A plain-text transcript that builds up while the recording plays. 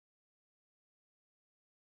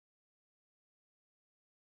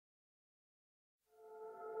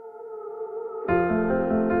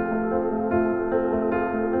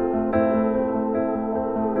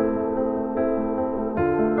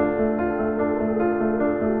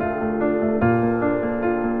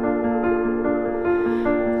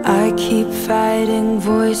I keep fighting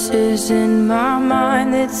voices in my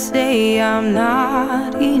mind that say I'm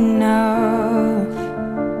not enough.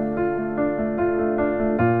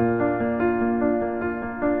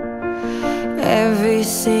 Every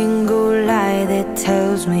single lie that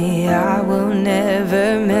tells me I will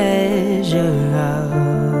never measure up.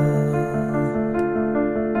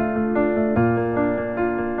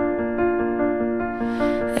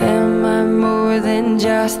 Am I more than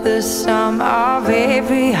just the sum of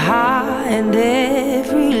every high and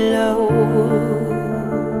every low?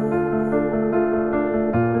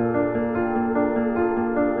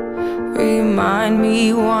 Remind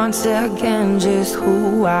me once again just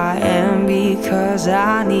who I am, because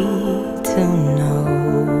I need to know.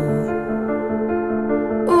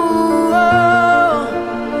 Ooh, oh,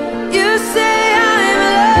 you say I'm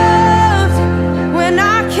loved when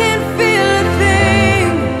I can't feel a thing.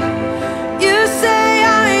 You say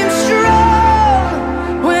I'm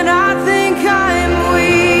strong when I think I'm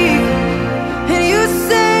weak. And you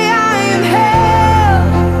say I am held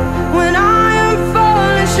when I am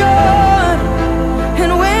falling short.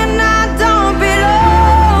 And when I don't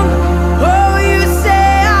belong, oh, you say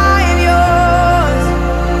I am yours.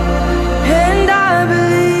 And I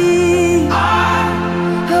believe,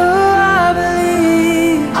 oh, I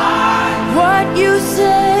believe what you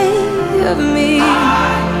say of me.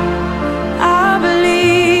 I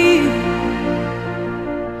believe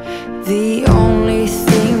the only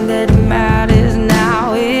thing that matters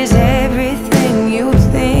now is everything you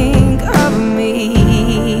think of me.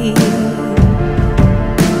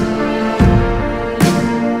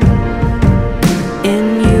 In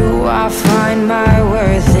you I find my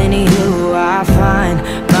worth, in you I find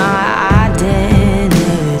my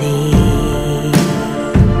identity.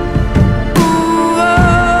 Ooh,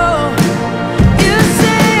 oh, you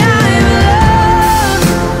say I'm loved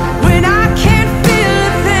when I can't feel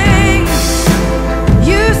a thing.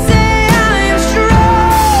 You say I'm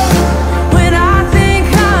strong when I think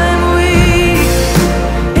I'm weak.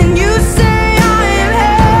 And you say I am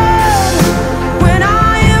held when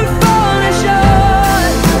I am falling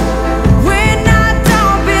short. When I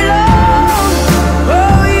don't belong,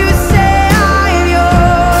 oh, you say I am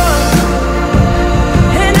yours.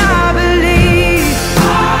 And I believe,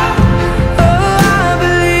 oh, I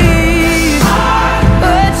believe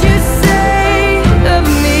what you say of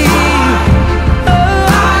me. Oh,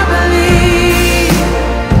 I believe.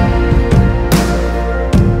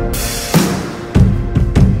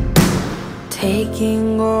 Taking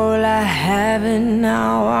all I have and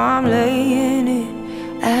now I'm laying it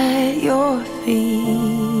at your feet.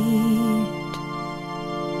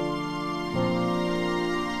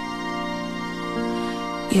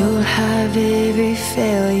 You'll have every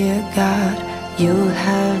failure, God. You'll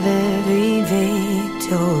have every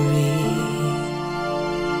victory.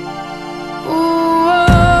 Ooh,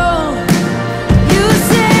 oh, you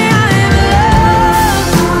say I'm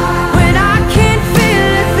loved when I can't feel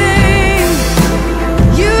a thing.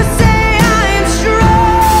 You say I'm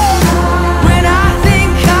strong when I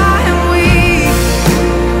think I am weak.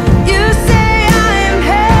 You say I am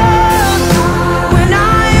held when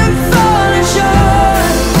I am falling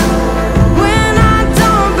short. When I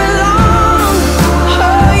don't belong,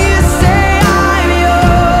 oh, you say I'm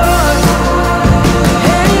yours.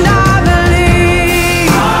 And I believe,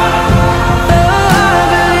 oh, I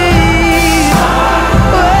believe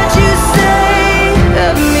what you say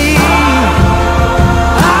of me.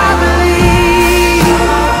 I believe,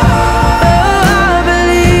 oh, I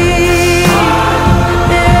believe,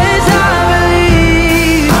 yes, I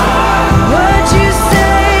believe what you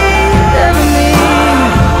say of me.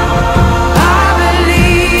 I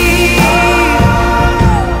believe.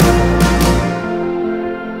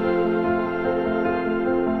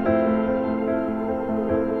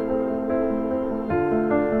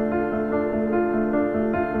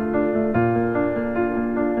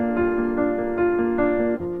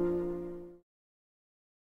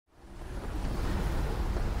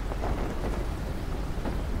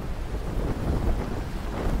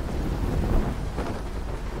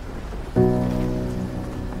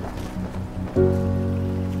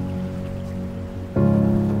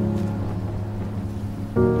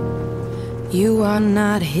 You are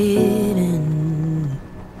not hidden.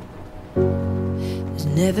 There's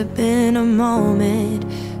never been a moment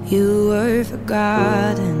you were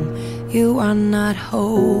forgotten. You are not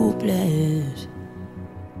hopeless.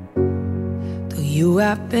 Though you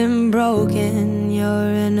have been broken,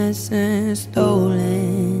 your innocence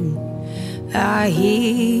stolen, I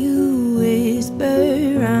hear you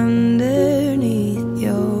whisper underneath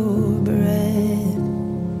your breath.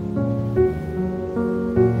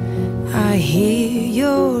 I hear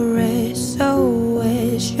your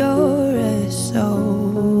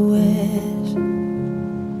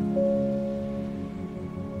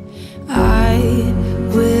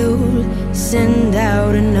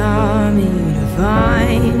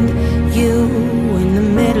find you in the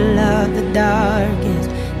middle of the darkest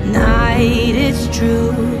night. It's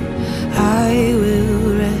true, I will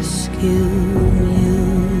rescue you.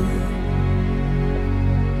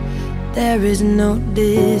 There is no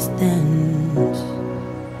distance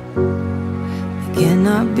that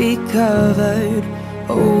cannot be covered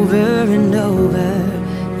over and over.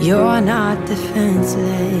 You're not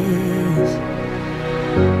defenseless.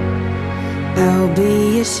 I'll be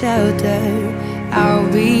your shelter, I'll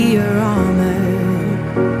be your armor.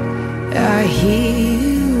 I hear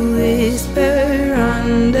you whisper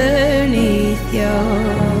underneath your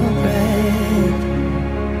breath.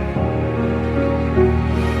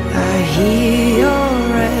 I hear your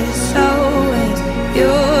SOS,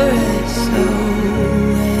 your SOS.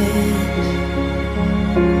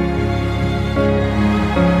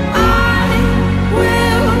 I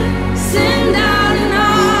will send out an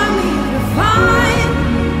army to find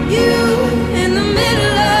you in the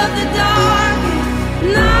middle of the darkest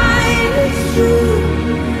night. It's true,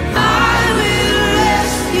 I will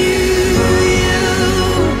rescue you.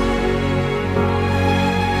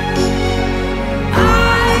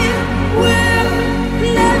 I will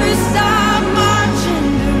never stop marching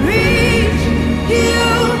to reach you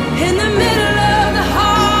in the middle of the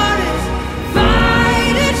hardest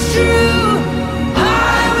fight. It's true,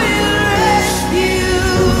 I will rescue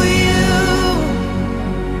you.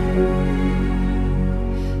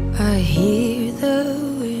 I hear the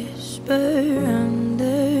whisper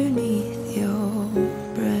underneath your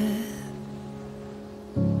breath.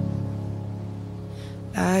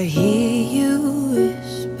 I hear you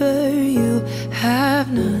whisper you have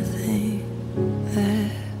nothing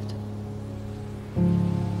left.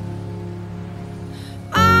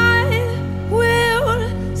 I will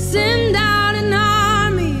send out an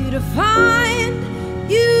army to find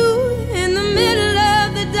you in the middle of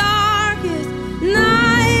the darkest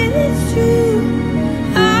night. It's true,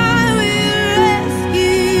 I will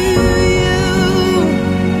rescue you.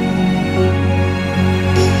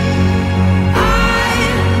 I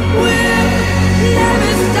will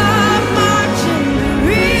never stop marching to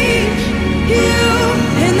reach you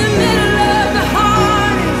in the middle of the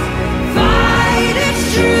hardest fight. It's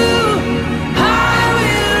true, I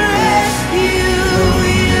will rescue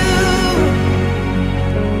you.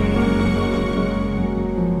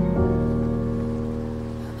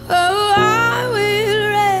 Oh, I will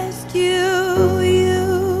rescue you.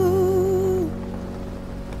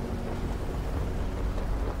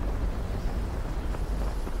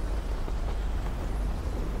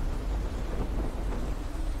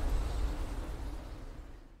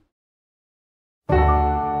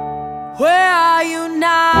 Where are you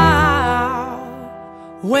now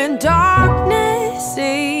when darkness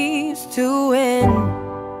seems to win?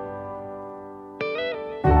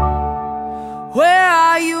 Where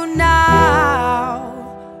are you now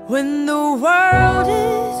when the world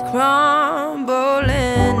is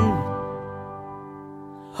crumbling?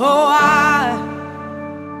 Oh,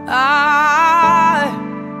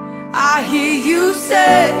 I hear you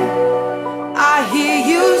say, I hear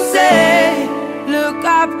you say, look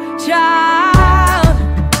up, child.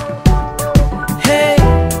 Hey,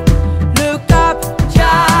 look up,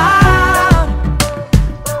 child.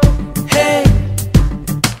 Hey,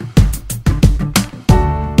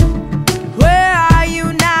 where are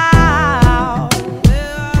you now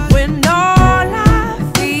when all I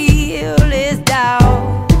feel is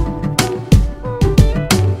doubt?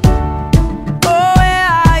 Oh, where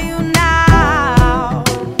are you now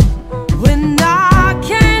when I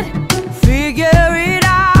can't figure it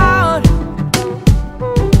out?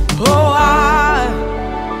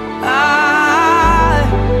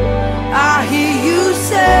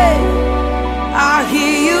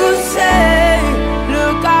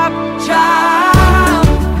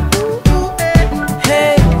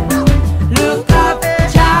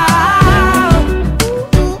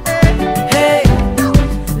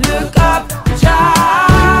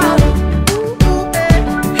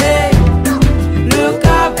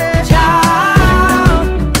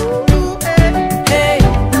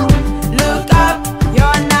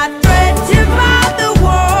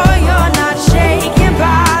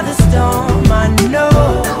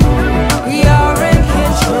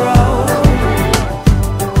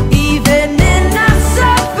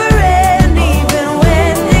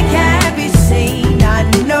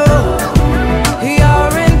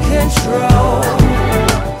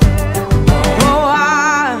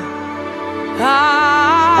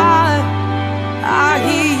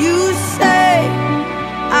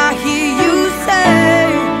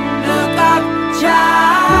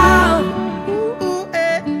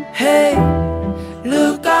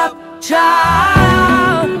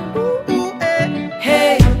 child.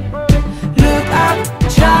 Hey, look up,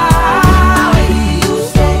 child.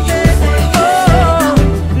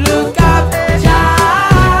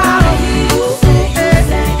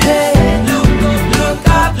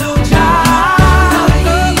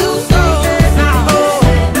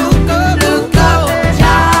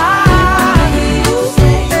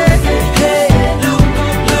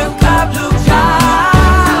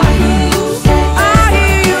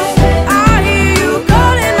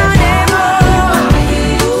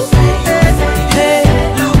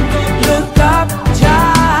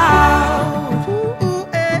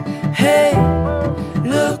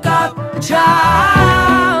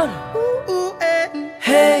 Child,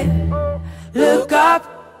 hey, look up.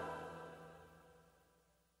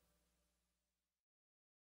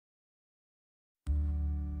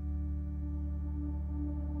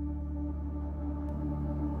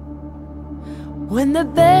 When the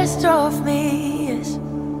best of me is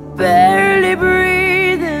barely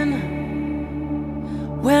breathing,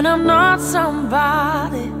 when I'm not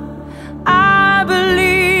somebody I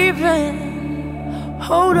believe in,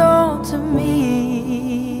 hold on to me.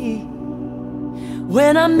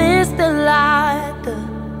 When I miss the light, the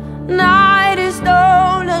night is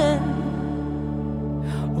stolen.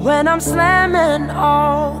 When I'm slamming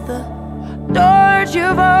all the doors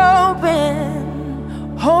you've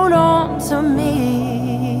opened, hold on to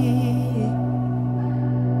me.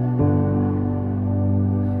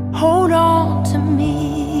 Hold on to me.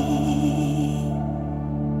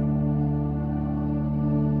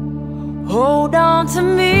 Hold on to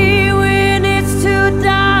me when it's too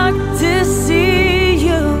dark to see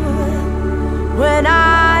you. When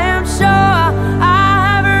I am sure I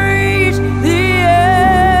have reached the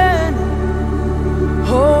end.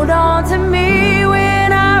 Hold on to me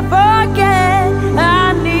when I forget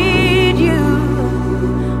I need you.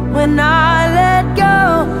 When I let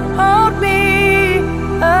go, hold me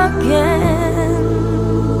again.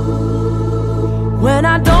 When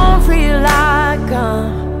I don't feel like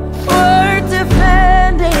I'm worth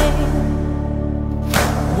defending,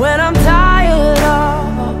 when I'm tired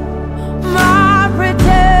of my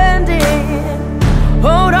pretending,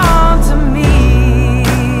 hold on to me.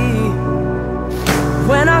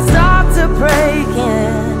 When I start to break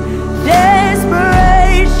in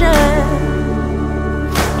desperation,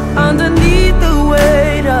 underneath the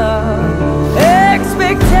weight of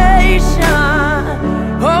expectation,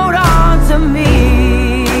 hold on to me.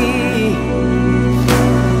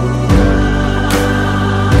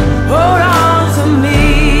 Hold on to me.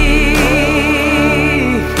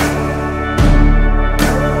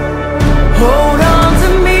 Hold on to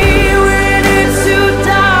me when it's too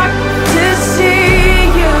dark to see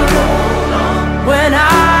you. When I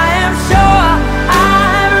am sure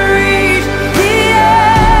I've reached the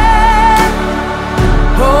end.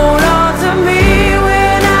 Hold on to me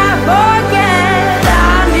when I forget I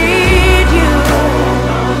need you.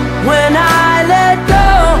 When I let go,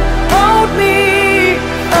 hold me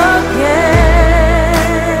again.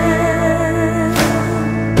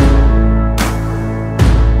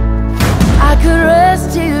 I could rest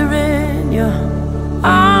here in your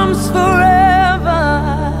arms forever,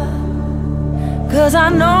 'cause I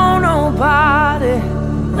know nobody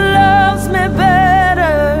loves me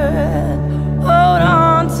better. Hold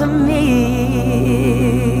on to me.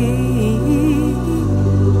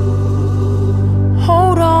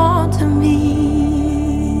 Hold on to me.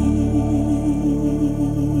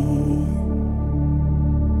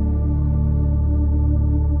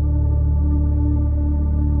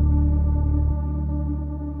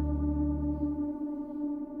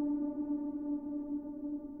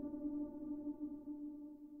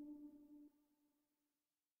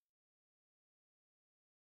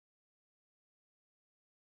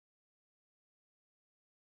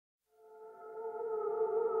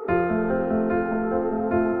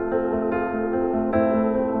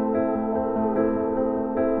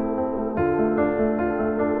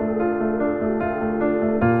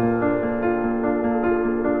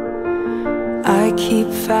 I keep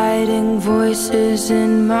fighting voices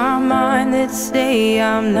in my mind that say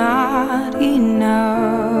I'm not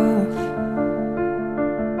enough.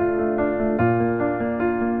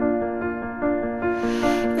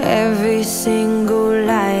 Every single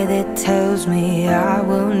lie that tells me I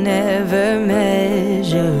will never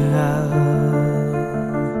measure up.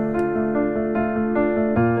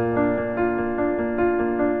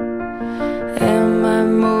 Am I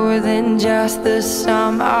more than just the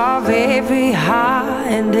sum of every high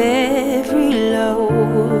and every low?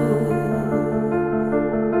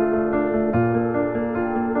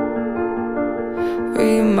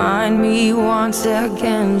 Remind me once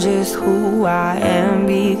again just who I am,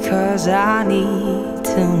 because I need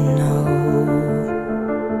to know.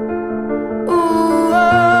 Ooh,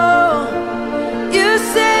 oh, you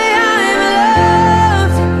say I'm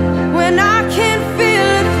loved when I can't feel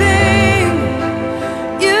a thing.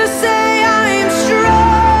 You say I'm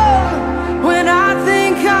strong when I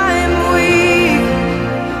think I'm weak.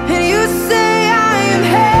 And you say I am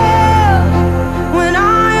held when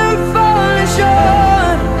I am falling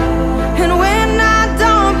short. And when I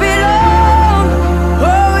don't belong,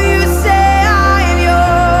 oh, you say I am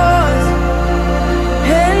yours.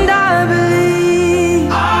 And I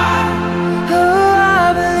believe, oh, I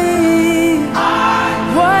believe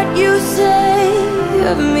what you say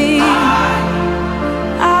of me.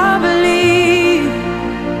 I believe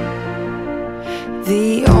the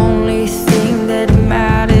only thing that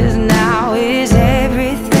matters now is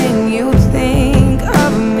everything you think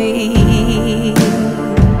of me.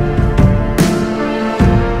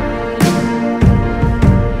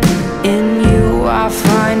 In you I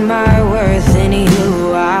find my worth, in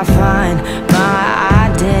you I find my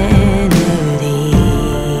identity.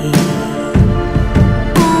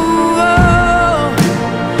 Ooh, oh,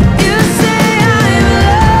 you say I'm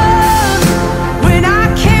loved when I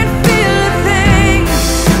can't feel a thing.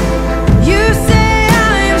 You say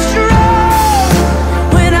I'm strong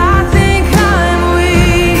when I think I'm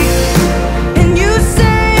weak. And you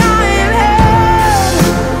say I am held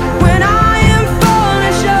when I am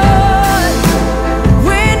falling short.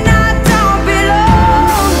 When I don't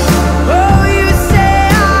belong, oh, you say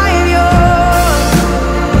I am yours.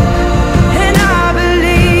 And I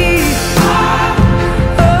believe,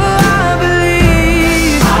 oh, I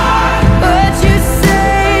believe what you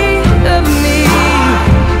say of me.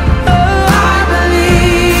 Oh, I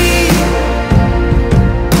believe.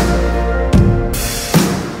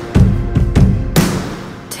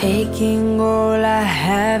 Taking all I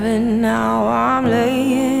have and now I'm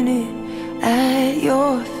laying it at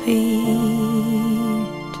your feet.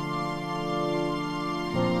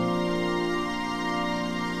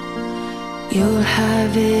 You'll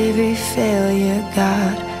have every failure,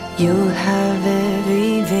 God. You'll have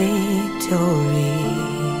every victory.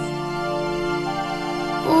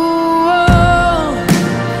 Ooh, oh,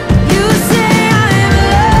 you say I'm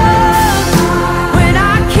loved when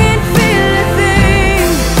I can't feel a thing.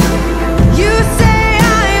 You say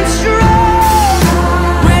I am strong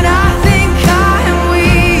when I think I am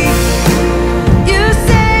weak. You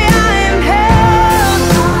say I am held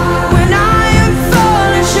when I am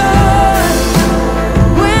falling short.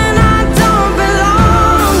 When I don't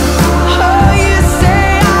belong, oh, you say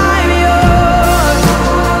I'm yours.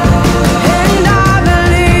 And I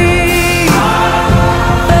believe,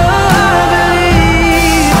 oh, I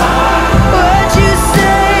believe what you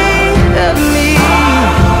say of me.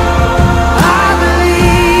 I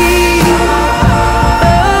believe,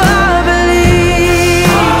 oh, I believe,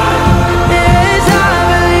 yes, I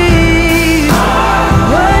believe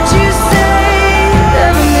what you say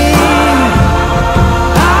of me.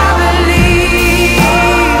 I believe.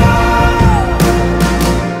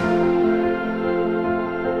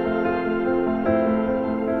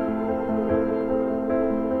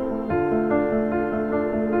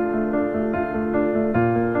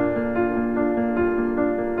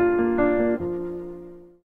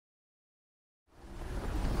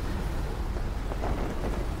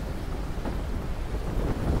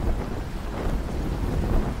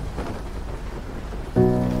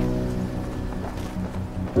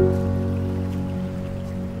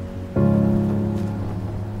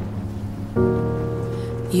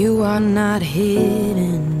 You are not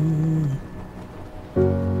hidden.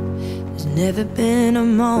 There's never been a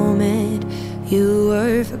moment you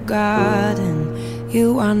were forgotten.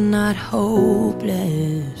 You are not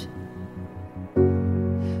hopeless.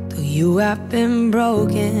 Though you have been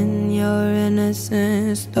broken, your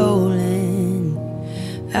innocence stolen,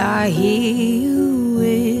 I hear you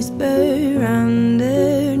whisper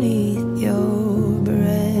underneath your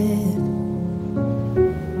breath.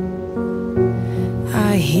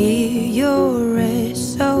 I hear your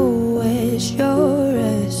SOS, your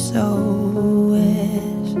SOS.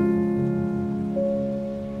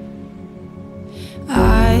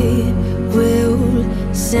 I will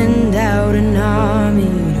send out an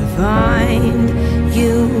army to find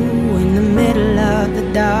you in the middle of the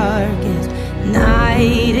darkest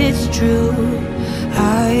night. It's true,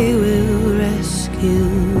 I will rescue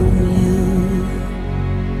you.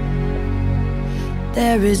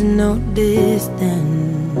 There is no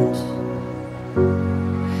distance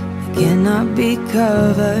that cannot be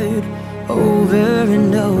covered over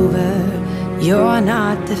and over. You're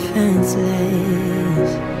not defenseless.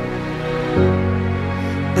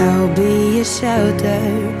 shelter,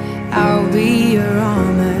 I'll be your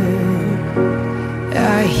armor.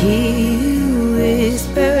 I hear you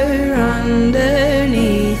whisper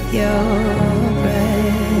underneath your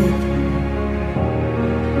breath.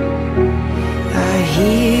 I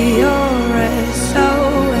hear your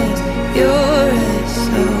SOS, your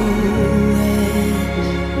SOS.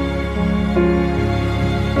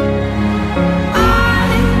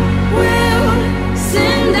 I will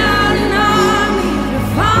send out an army to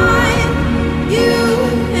find you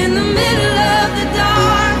in the middle of the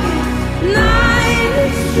darkest night.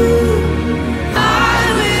 It's true, I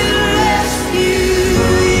will rescue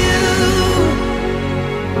you.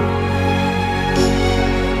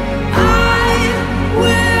 I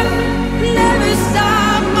will never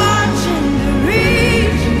stop marching to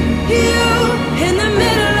reach you in the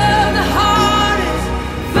middle of the hardest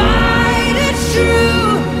fight. It's true,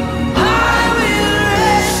 I will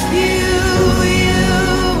rescue you.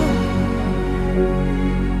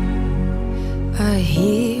 I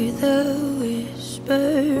hear the whisper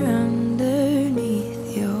underneath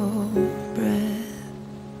your breath.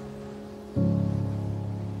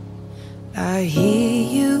 I hear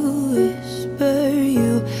you whisper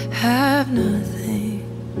you have nothing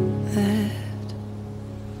left.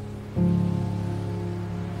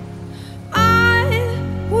 I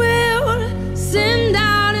will send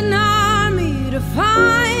out an army to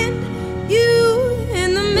find you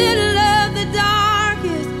in the middle of the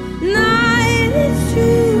darkest night. It's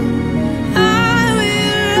true, I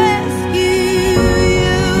will rescue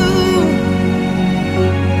you.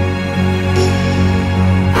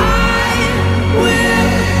 I will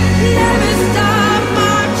never stop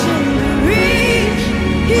marching to reach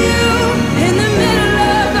you in the middle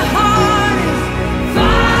of the hardest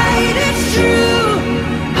fight. It's true,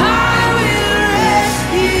 I will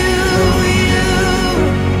rescue you.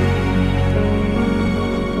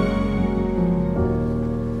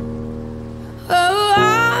 Oh,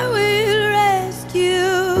 I will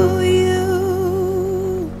rescue you.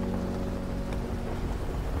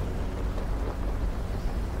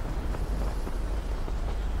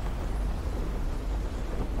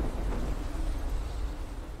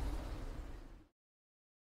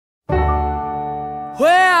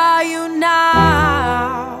 Where are you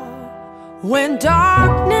now when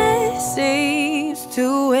darkness seems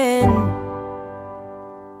to win?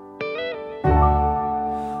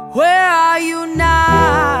 Where are you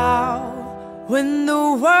now when the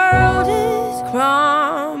world is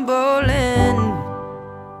crumbling?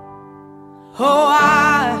 Oh,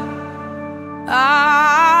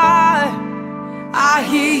 I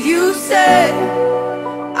hear you say,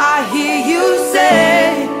 I hear you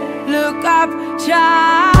say, look up,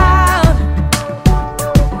 child.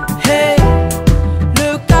 Hey,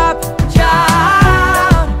 look up,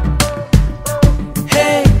 child.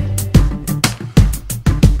 Hey,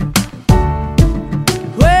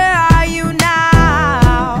 where are you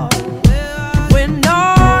now when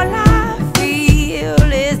all I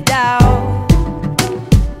feel is doubt?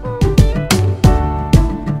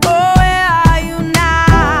 Oh, where are you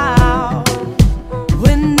now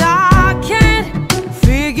when I can't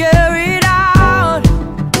figure it out?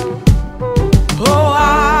 Oh,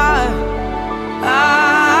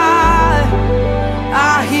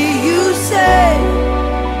 I hear you say,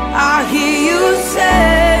 I hear you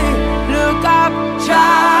say, look up,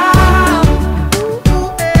 child.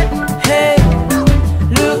 Hey,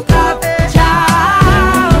 look up,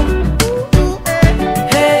 child.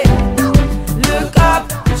 Hey, look up,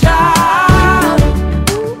 child.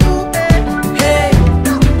 Hey,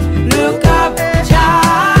 look up,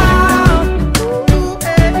 child.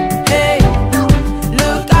 Hey,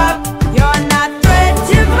 look up. You're not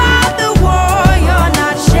threatened by the war, you're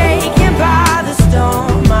not shaken by the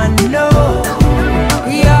storm. I know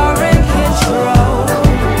you're in control.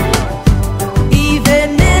 Even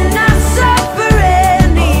in our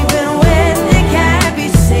suffering, even when it can't be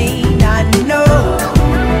seen, I know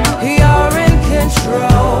you're in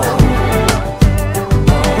control.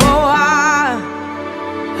 Oh,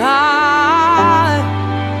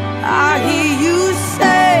 I hear you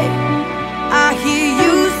say, I hear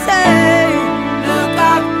you say, look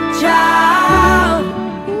up, child.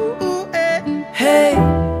 Hey,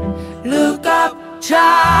 look up,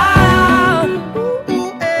 child.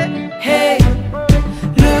 Hey,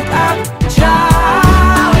 look up,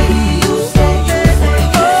 child.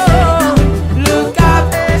 Oh, look up,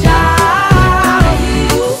 child.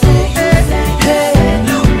 Hey,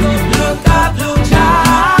 look up, child.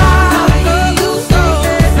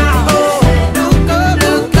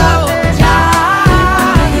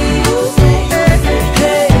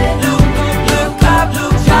 Look up,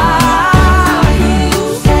 child.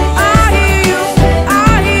 I hear you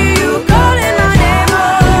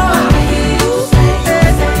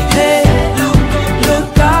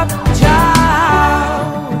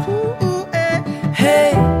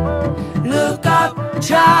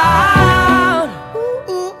child.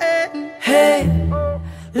 Hey,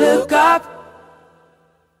 look up.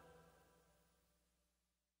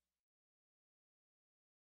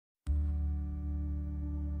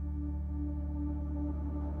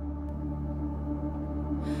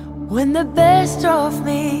 When the best of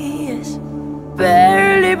me is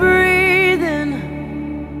barely breathing,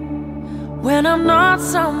 when I'm not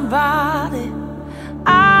somebody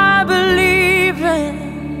I believe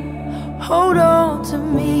in, hold on to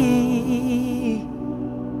me.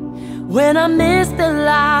 When I miss the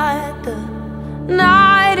light, the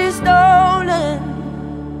night is stolen.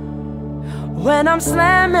 When I'm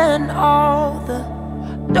slamming all the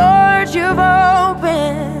doors you've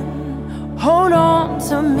opened, hold on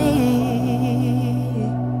to me.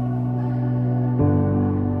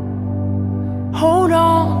 Hold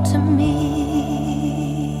on to me.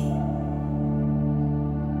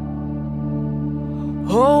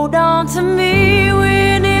 Hold on to me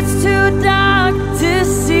when it's too dark to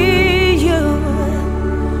see you.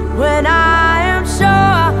 When I am sure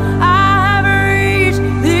I have reached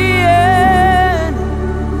the end.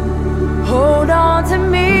 Hold on to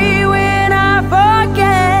me when I forget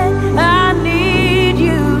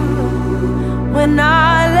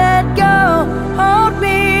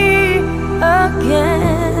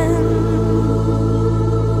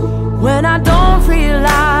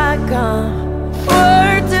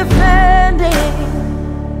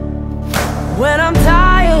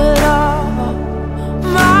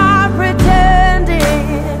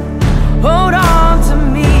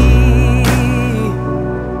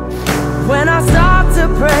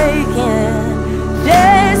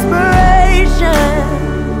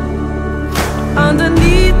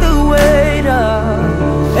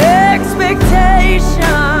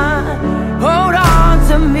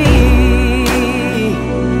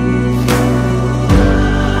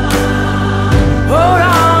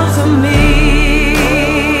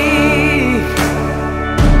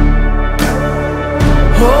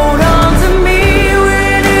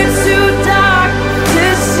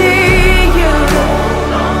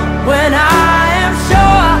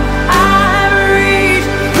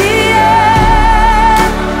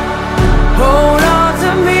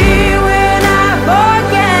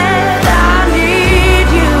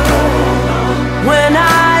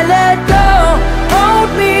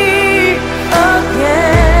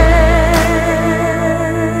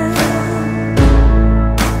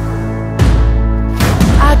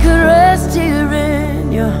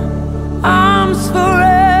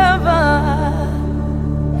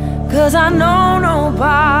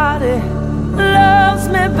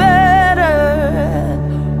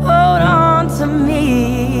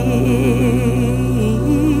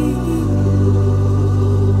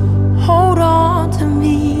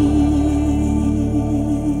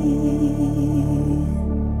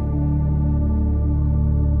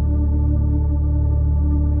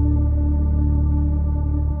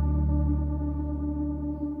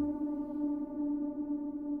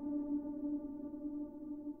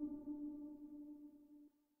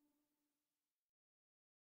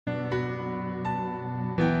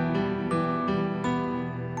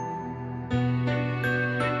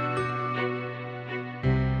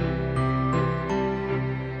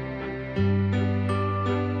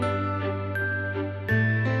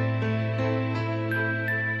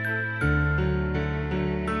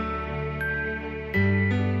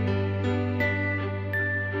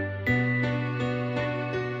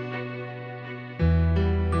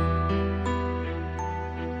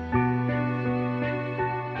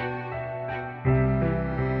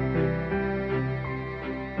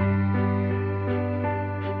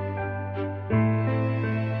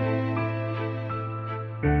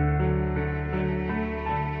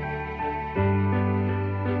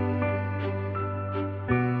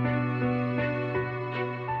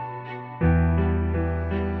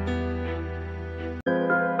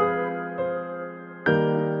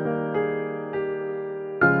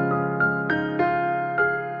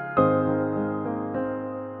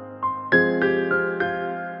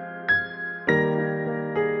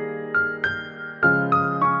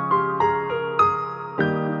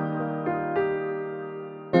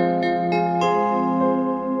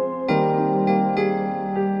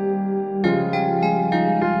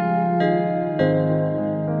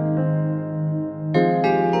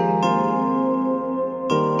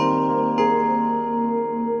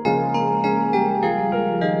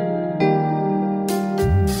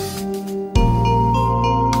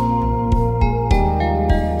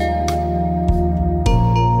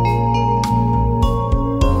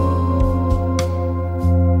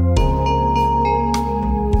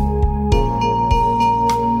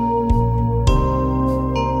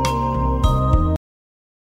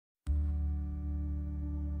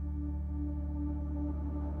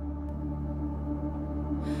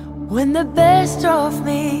when the best of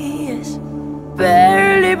me is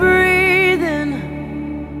barely breathing,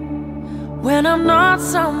 when I'm not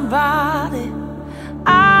somebody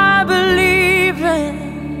I believe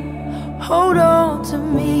in. Hold on to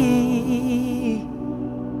me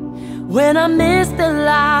when I miss the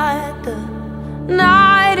light, the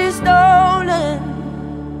night is stolen,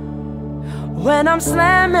 when I'm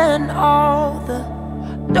slamming all the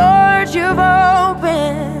doors you've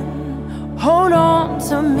opened. Hold on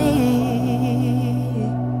to me.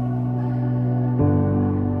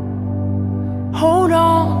 Hold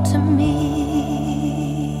on to me.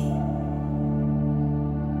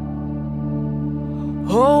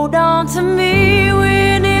 Hold on to me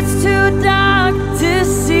when it's too dark to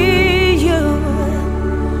see you,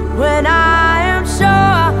 when I am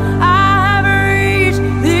sure I haven't reached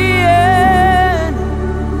the end.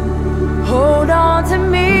 Hold on to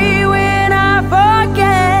me when I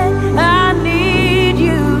forget I need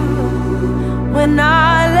you, when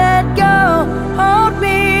I let go, hold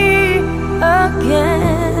me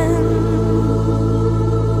again,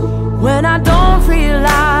 when I don't feel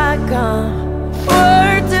like I'm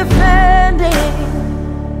worth defending,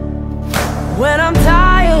 when I'm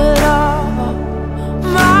tired of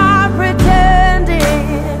my pretending.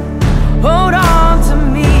 Hold on to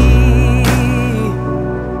me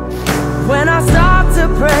when I start to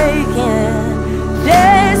break in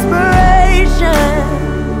desperation,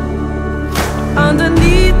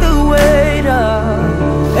 underneath the weight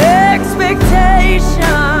of expectation.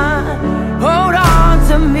 Hold on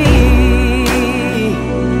to me.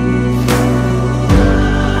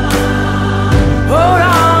 Hold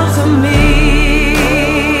on to me.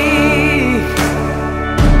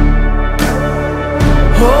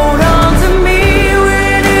 Hold on to me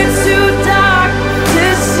when it's too dark to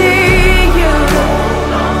see you,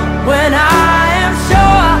 when I am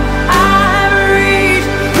sure I've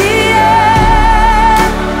reached the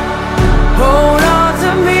end. Hold on to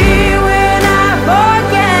me when I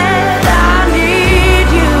forget I need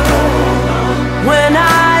you, when I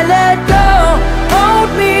let go, hold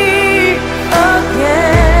me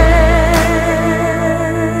again.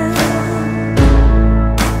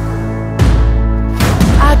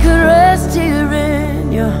 I could rest here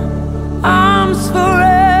in your arms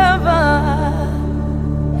forever,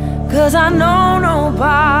 'cause I know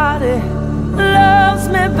nobody loves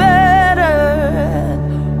me better.